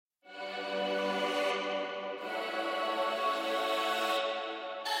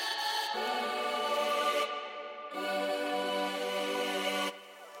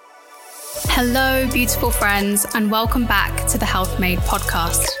Hello, beautiful friends, and welcome back to the Health Made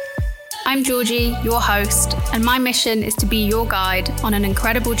podcast. I'm Georgie, your host, and my mission is to be your guide on an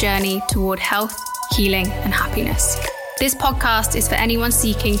incredible journey toward health, healing, and happiness. This podcast is for anyone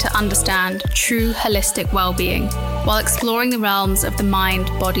seeking to understand true holistic well-being while exploring the realms of the mind,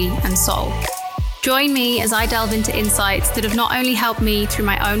 body, and soul. Join me as I delve into insights that have not only helped me through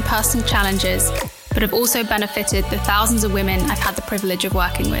my own personal challenges, but have also benefited the thousands of women I've had the privilege of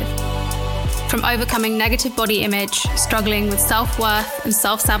working with. From overcoming negative body image, struggling with self-worth and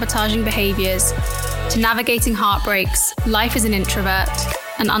self-sabotaging behaviors, to navigating heartbreaks, life as an introvert,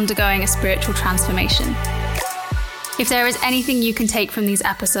 and undergoing a spiritual transformation. If there is anything you can take from these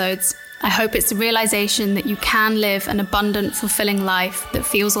episodes, I hope it's the realization that you can live an abundant, fulfilling life that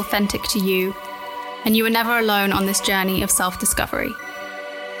feels authentic to you, and you are never alone on this journey of self-discovery.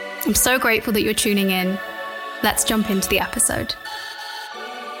 I'm so grateful that you're tuning in. Let's jump into the episode.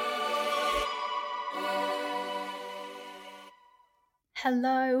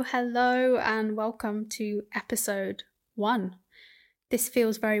 Hello, and welcome to episode 1. This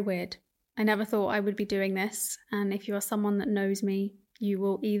feels very weird. I never thought I would be doing this, and if you are someone that knows me, you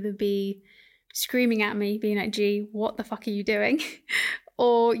will either be screaming at me, being like, G, what the fuck are you doing?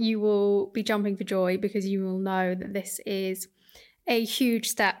 Or you will be jumping for joy because you will know that this is a huge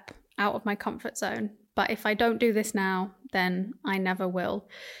step out of my comfort zone. But if I don't do this now, then I never will.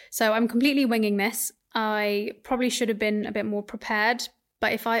 So I'm completely winging this. I probably should have been a bit more prepared,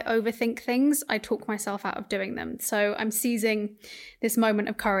 but if I overthink things, I talk myself out of doing them. So I'm seizing this moment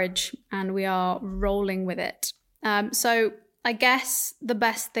of courage and we are rolling with it. So I guess the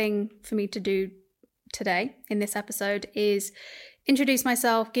best thing for me to do today in this episode is introduce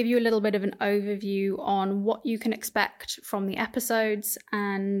myself, give you a little bit of an overview on what you can expect from the episodes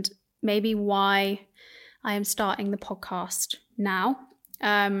and maybe why I am starting the podcast now.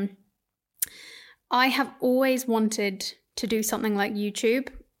 I have always wanted to do something like YouTube,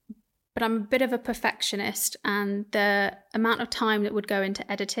 but I'm a bit of a perfectionist, and the amount of time that would go into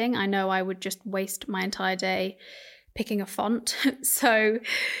editing, I know I would just waste my entire day picking a font. So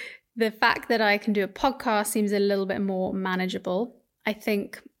the fact that I can do a podcast seems a little bit more manageable. I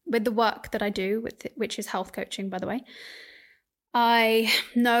think with the work that I do, which is health coaching, by the way, I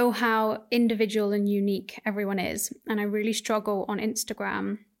know how individual and unique everyone is, and I really struggle on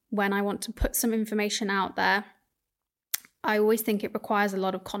Instagram when I want to put some information out there. I always think it requires a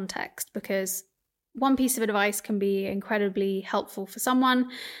lot of context because one piece of advice can be incredibly helpful for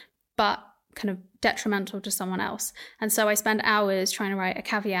someone, but kind of detrimental to someone else. And so I spend hours trying to write a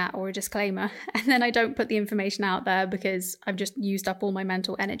caveat or a disclaimer, and then I don't put the information out there because I've just used up all my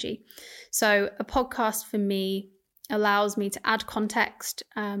mental energy. So a podcast for me allows me to add context,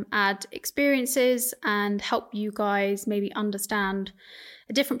 add experiences, and help you guys maybe understand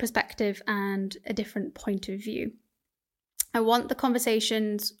a different perspective and a different point of view. I want the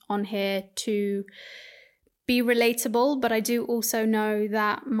conversations on here to be relatable, but I do also know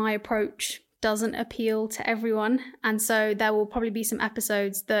that my approach doesn't appeal to everyone. And so there will probably be some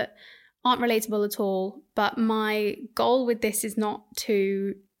episodes that aren't relatable at all. But my goal with this is not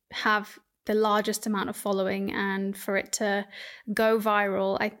to have the largest amount of following and for it to go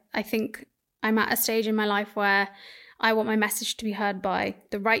viral. I think I'm at a stage in my life where I want my message to be heard by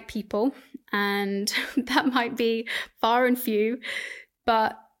the right people, and that might be far and few,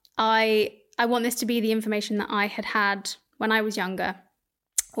 but I want this to be the information that I had when I was younger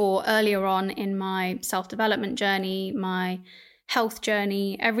or earlier on in my self-development journey, my health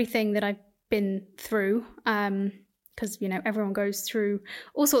journey, everything that I've been through, because, you know, everyone goes through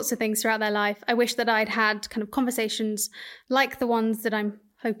all sorts of things throughout their life. I wish that I'd had kind of conversations like the ones that I'm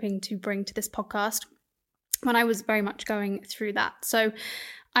hoping to bring to this podcast when I was very much going through that. So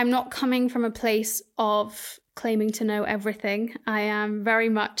I'm not coming from a place of claiming to know everything. I am very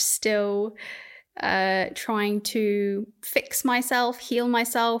much still trying to fix myself, heal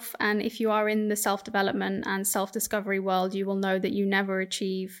myself. And if you are in the self-development and self-discovery world, you will know that you never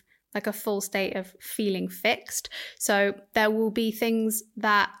achieve like a full state of feeling fixed. So there will be things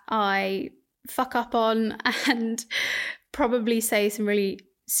that I fuck up on and probably say some really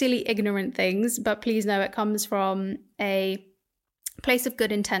silly, ignorant things, but please know it comes from a place of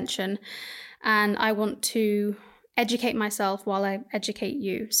good intention. And I want to educate myself while I educate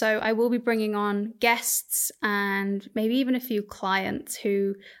you. So I will be bringing on guests and maybe even a few clients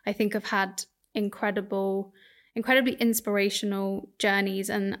who I think have had incredibly inspirational journeys.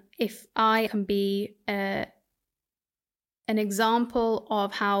 And if I can be an example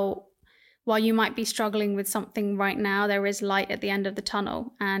of how while you might be struggling with something right now, there is light at the end of the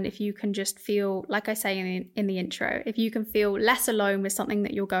tunnel. And if you can just feel, like I say in the intro, if you can feel less alone with something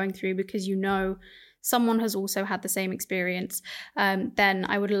that you're going through because you know someone has also had the same experience, then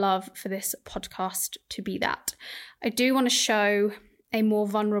I would love for this podcast to be that. I do want to show a more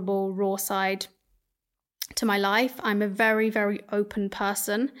vulnerable, raw side to my life. I'm a very, very open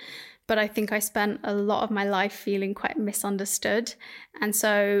person, but I think I spent a lot of my life feeling quite misunderstood. And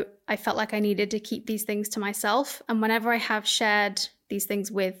so I felt like I needed to keep these things to myself. And whenever I have shared these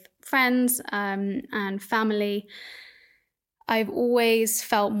things with friends and family, I've always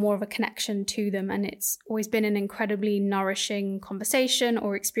felt more of a connection to them. And it's always been an incredibly nourishing conversation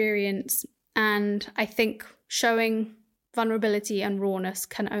or experience. And I think showing vulnerability and rawness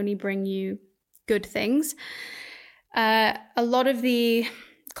can only bring you good things. A lot of the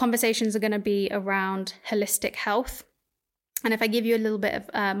conversations are going to be around holistic health. And if I give you a little bit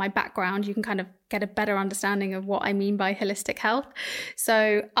of my background, you can kind of get a better understanding of what I mean by holistic health.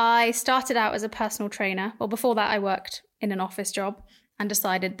 So I started out as a personal trainer. Well, before that, I worked in an office job and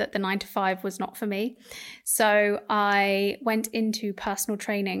decided that the 9 to 5 was not for me. So I went into personal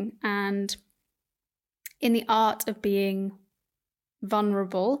training, and in the art of being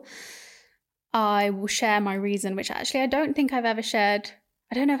vulnerable, I will share my reason, which actually I don't think I've ever shared.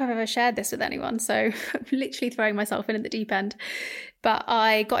 I don't know if I've ever shared this with anyone, so I'm literally throwing myself in at the deep end. But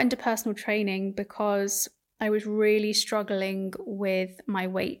I got into personal training because I was really struggling with my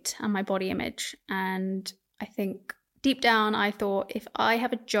weight and my body image. And I think deep down, I thought if I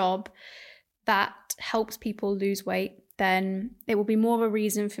have a job that helps people lose weight, then it will be more of a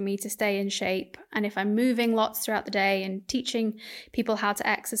reason for me to stay in shape. And if I'm moving lots throughout the day and teaching people how to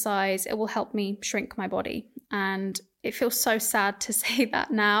exercise, it will help me shrink my body. And it feels so sad to say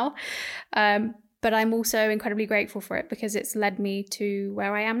that now, but I'm also incredibly grateful for it because it's led me to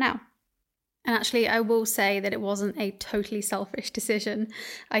where I am now. And actually, I will say that it wasn't a totally selfish decision.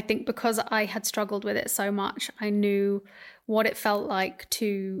 I think because I had struggled with it so much, I knew what it felt like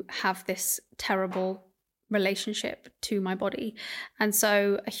to have this terrible relationship to my body. And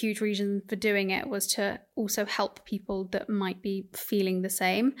so a huge reason for doing it was to also help people that might be feeling the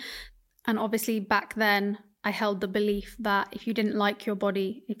same. And obviously back then, I held the belief that if you didn't like your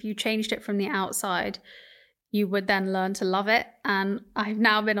body, if you changed it from the outside, you would then learn to love it. And I've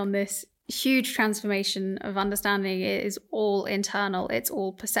now been on this huge transformation of understanding it is all internal. It's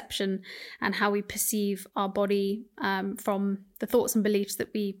all perception and how we perceive our body from the thoughts and beliefs that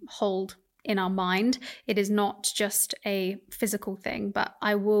we hold in our mind. It is not just a physical thing, but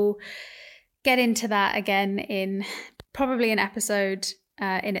I will get into that again in probably an episode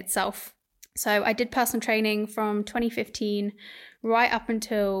in itself. So I did personal training from 2015 right up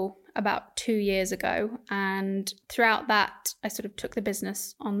until about 2 years ago. And throughout that, I sort of took the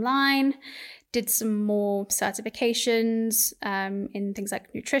business online, did some more certifications in things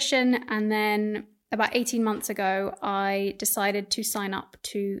like nutrition. And then about 18 months ago, I decided to sign up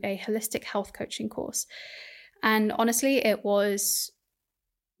to a holistic health coaching course. And honestly, it was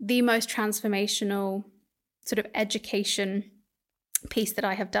the most transformational sort of education piece that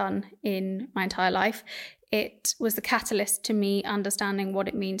I have done in my entire life. It was the catalyst to me understanding what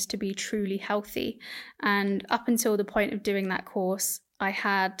it means to be truly healthy. And up until the point of doing that course, I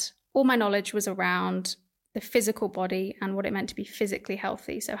had all my knowledge was around the physical body and what it meant to be physically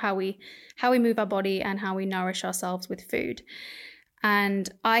healthy. So how we move our body and how we nourish ourselves with food. And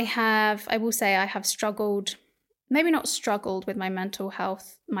I will say I have struggled, maybe not struggled with my mental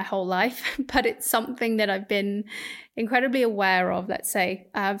health my whole life, but it's something that I've been incredibly aware of, let's say,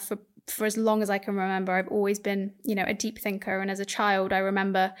 for as long as I can remember. I've always been, a deep thinker. And as a child, I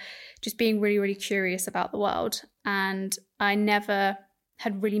remember just being really, really curious about the world. And I never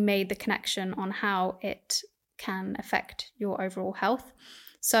had really made the connection on how it can affect your overall health.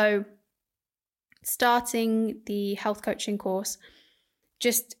 So starting the health coaching course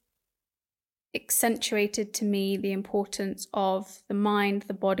just accentuated to me the importance of the mind,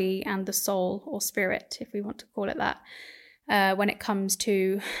 the body, and the soul, or spirit, if we want to call it that, when it comes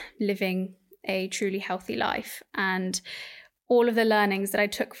to living a truly healthy life. And all of the learnings that I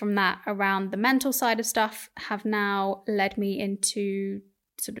took from that around the mental side of stuff have now led me into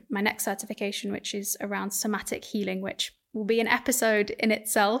sort of my next certification, which is around somatic healing, which will be an episode in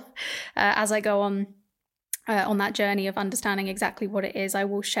itself. As I go on that journey of understanding exactly what it is, I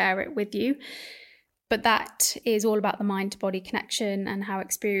will share it with you. But that is all about the mind-to-body connection and how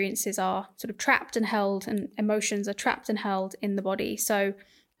experiences are sort of trapped and held, and emotions are trapped and held in the body. So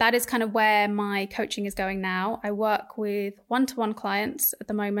that is kind of where my coaching is going now. I work with one-to-one clients at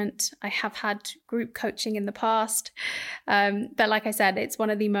the moment. I have had group coaching in the past. But like I said, it's one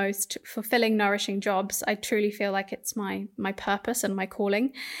of the most fulfilling, nourishing jobs. I truly feel like it's my purpose and my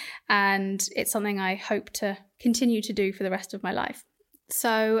calling. And it's something I hope to continue to do for the rest of my life.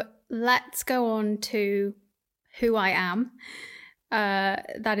 So let's go on to who I am.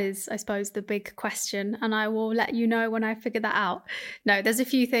 That is, I suppose, the big question, and I will let you know when I figure that out. No, there's a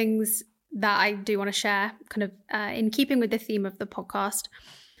few things that I do want to share, kind of in keeping with the theme of the podcast.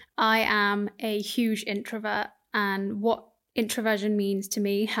 I am a huge introvert, and what introversion means to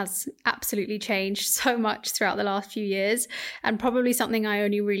me has absolutely changed so much throughout the last few years, and probably something I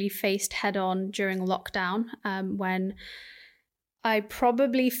only really faced head on during lockdown, when I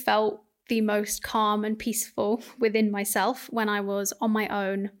probably felt the most calm and peaceful within myself when I was on my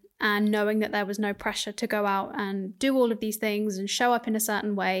own, and knowing that there was no pressure to go out and do all of these things and show up in a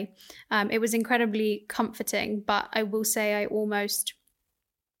certain way. It was incredibly comforting, but I will say I almost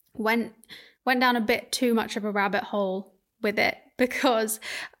went down a bit too much of a rabbit hole with it, because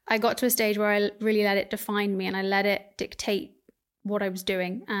I got to a stage where I really let it define me and I let it dictate what I was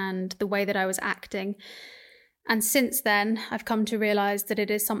doing and the way that I was acting. And since then, I've come to realize that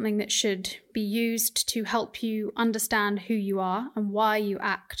it is something that should be used to help you understand who you are and why you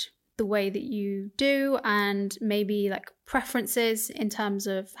act the way that you do, and maybe like preferences in terms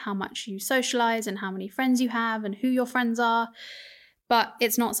of how much you socialize and how many friends you have and who your friends are. But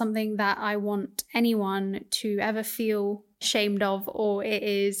it's not something that I want anyone to ever feel ashamed of, or it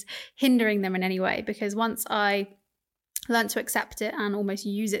is hindering them in any way, because once I learned to accept it and almost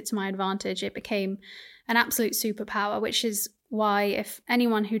use it to my advantage, it became an absolute superpower, which is why if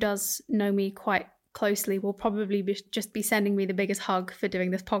anyone who does know me quite closely will probably just be sending me the biggest hug for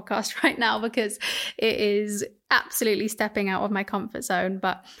doing this podcast right now, because it is absolutely stepping out of my comfort zone.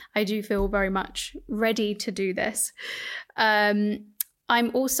 But I do feel very much ready to do this.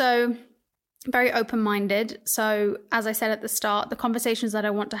 I'm also very open-minded. So as I said at the start, the conversations that I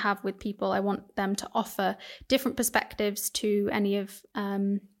want to have with people, I want them to offer different perspectives to any of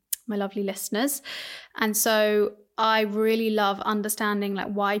my lovely listeners. And so I really love understanding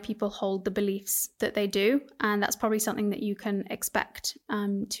like why people hold the beliefs that they do. And that's probably something that you can expect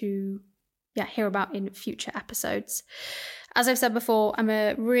to hear about in future episodes. As I've said before, I'm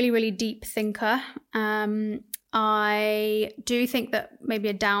a really, really deep thinker. I do think that maybe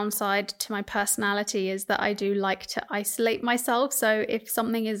a downside to my personality is that I do like to isolate myself. So if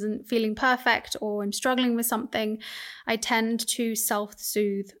something isn't feeling perfect or I'm struggling with something, I tend to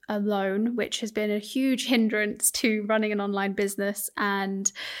self-soothe alone, which has been a huge hindrance to running an online business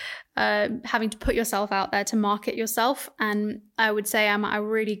and having to put yourself out there to market yourself. And I would say I'm at a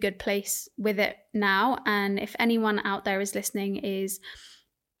really good place with it now. And if anyone out there is listening is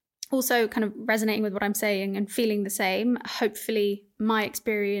also kind of resonating with what I'm saying and feeling the same, hopefully my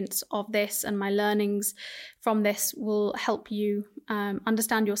experience of this and my learnings from this will help you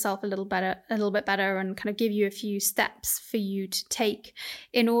understand yourself a little bit better, and kind of give you a few steps for you to take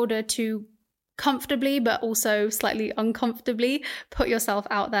in order to comfortably, but also slightly uncomfortably, put yourself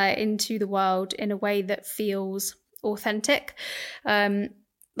out there into the world in a way that feels authentic.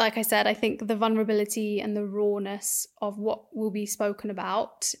 Like I said, I think the vulnerability and the rawness of what will be spoken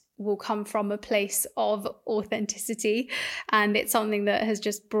about will come from a place of authenticity. And it's something that has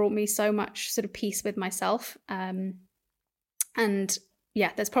just brought me so much sort of peace with myself. And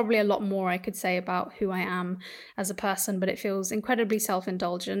yeah, there's probably a lot more I could say about who I am as a person, but it feels incredibly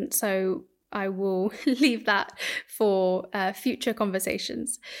self-indulgent. So I will leave that for future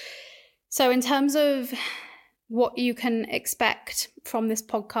conversations. So in terms of what you can expect from this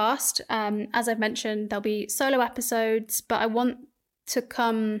podcast, as I've mentioned, there'll be solo episodes, but I want to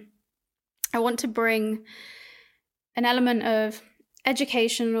bring an element of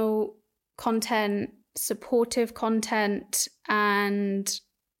educational content, supportive content, and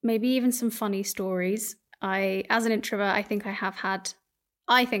maybe even some funny stories. As an introvert, I think I've had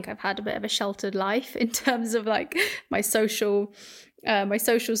a bit of a sheltered life in terms of like my social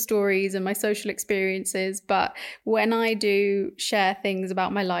stories and my social experiences. But when I do share things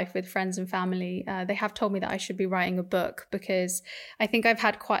about my life with friends and family, they have told me that I should be writing a book, because I think I've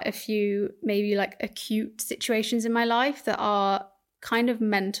had quite a few maybe like acute situations in my life that are kind of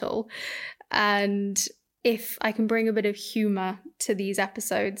mental. And if I can bring a bit of humor to these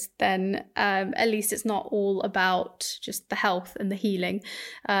episodes, then at least it's not all about just the health and the healing,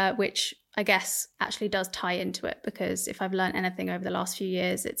 which I guess actually does tie into it, because if I've learned anything over the last few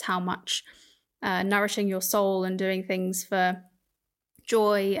years, it's how much nourishing your soul and doing things for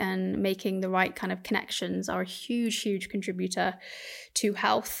joy and making the right kind of connections are a huge, huge contributor to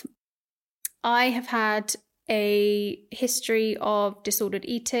health. I have had a history of disordered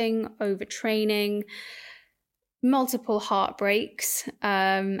eating, overtraining, multiple heartbreaks.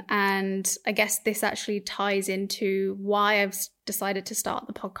 And I guess this actually ties into why I've decided to start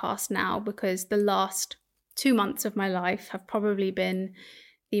the podcast now, because the last 2 months of my life have probably been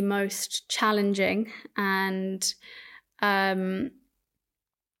the most challenging. And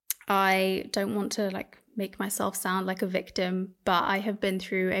I don't want to make myself sound like a victim, but I have been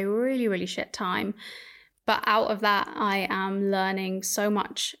through a really, really shit time. But out of that, I am learning so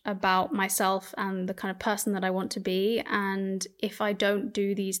much about myself and the kind of person that I want to be. And if I don't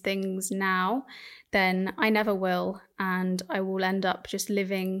do these things now, then I never will. And I will end up just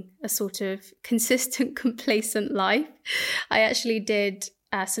living a sort of consistent, complacent life. I actually did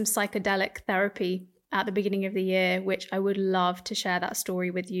some psychedelic therapy at the beginning of the year, which I would love to share that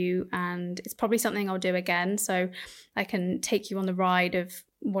story with you. And it's probably something I'll do again, so I can take you on the ride of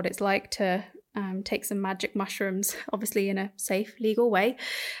what it's like to take some magic mushrooms, obviously in a safe, legal way.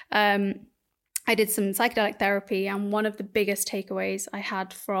 I did some psychedelic therapy, and one of the biggest takeaways I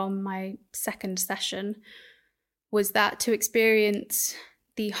had from my second session was that to experience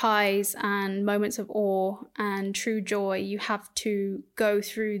the highs and moments of awe and true joy, you have to go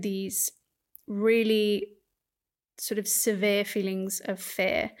through these really sort of severe feelings of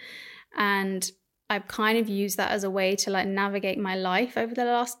fear. And I've kind of used that as a way to navigate my life over the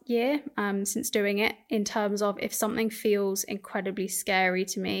last year since doing it, in terms of if something feels incredibly scary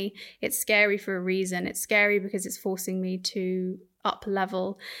to me, it's scary for a reason. It's scary because it's forcing me to up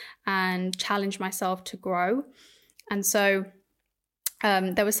level and challenge myself to grow. And so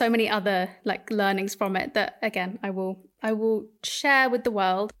there were so many other learnings from it that, again, I will share with the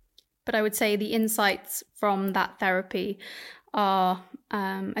world. But I would say the insights from that therapy are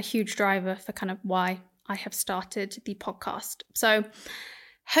a huge driver for kind of why I have started the podcast. So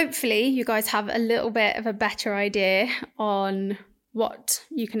hopefully you guys have a little bit of a better idea on what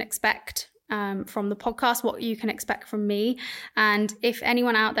you can expect from the podcast, what you can expect from me. And if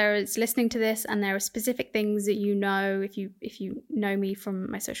anyone out there is listening to this and there are specific things that if you know me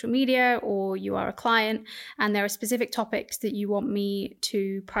from my social media, or you are a client and there are specific topics that you want me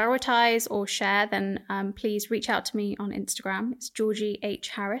to prioritize or share, then please reach out to me on Instagram. It's Georgie H.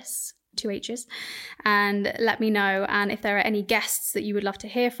 Harris, 2 H's, and let me know. And if there are any guests that you would love to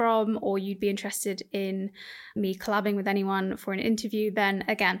hear from, or you'd be interested in me collabing with anyone for an interview, then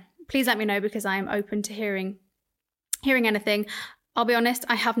again, please let me know, because I am open to hearing anything. I'll be honest,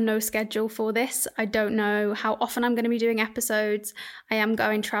 I have no schedule for this. I don't know how often I'm going to be doing episodes. I am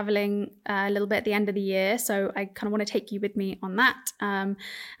going traveling a little bit at the end of the year, so I kind of want to take you with me on that and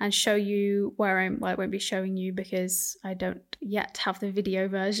show you where I won't be showing you because I don't yet have the video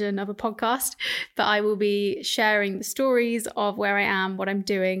version of a podcast, but I will be sharing the stories of where I am, what I'm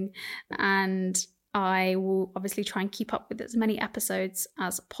doing, and I will obviously try and keep up with as many episodes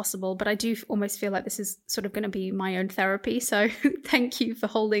as possible, but I do almost feel like this is sort of going to be my own therapy. So thank you for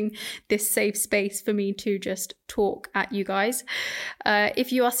holding this safe space for me to just talk at you guys.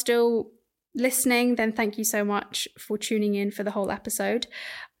 If you are still listening, then thank you so much for tuning in for the whole episode.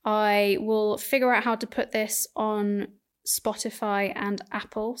 I will figure out how to put this on Spotify and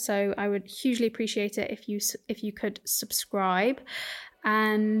Apple, so I would hugely appreciate it if you could subscribe.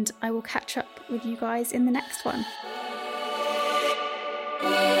 And I will catch up with you guys in the next one.